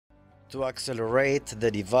To accelerate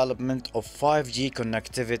the development of 5G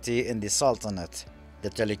connectivity in the Sultanate, the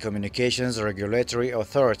Telecommunications Regulatory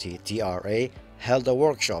Authority (TRA) held a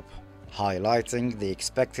workshop highlighting the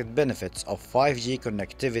expected benefits of 5G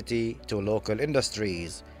connectivity to local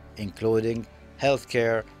industries, including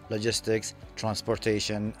healthcare, logistics,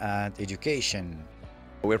 transportation, and education.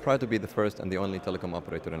 We're proud to be the first and the only telecom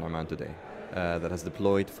operator in Oman today that has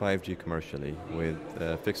deployed 5G commercially with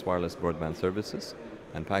fixed wireless broadband services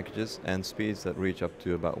and packages and speeds that reach up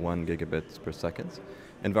to about 1 gigabit per second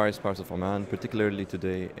in various parts of Oman, particularly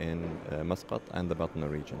today in Muscat and the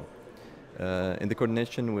Batna region. In the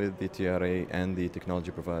coordination with the TRA and the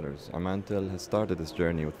technology providers, Omantel has started this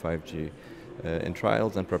journey with 5G in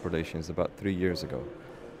trials and preparations about 3 years ago.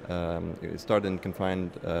 It started in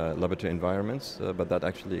confined laboratory environments, but that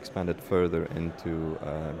actually expanded further into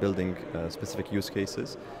building specific use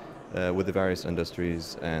cases with the various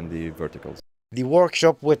industries and the verticals. The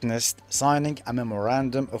workshop witnessed signing a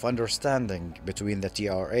memorandum of understanding between the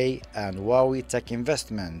TRA and Huawei Tech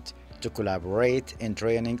Investment to collaborate in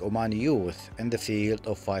training Omani youth in the field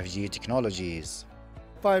of 5G technologies.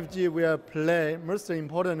 5G will play most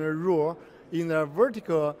important role in the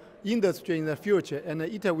vertical industry in the future, and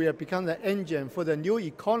it will become the engine for the new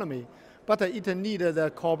economy. But it needs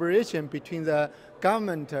the cooperation between the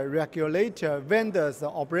government, regulator, vendors,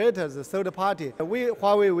 operators, third party.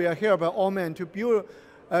 Huawei will help Oman to build,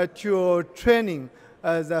 to training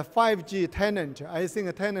the 5G talent. I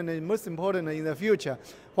think talent is most important in the future.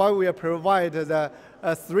 Huawei will provide the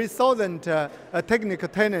 3,000 technical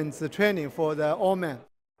talents training for the Oman.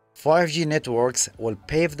 5G networks will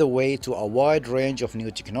pave the way to a wide range of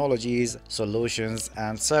new technologies, solutions,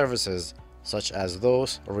 and services, such as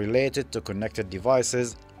those related to connected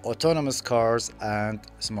devices, autonomous cars, and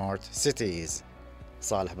smart cities.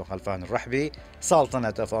 Saleh bin Khalfan Rahbi,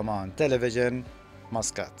 Sultanate of Oman Television,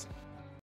 Muscat.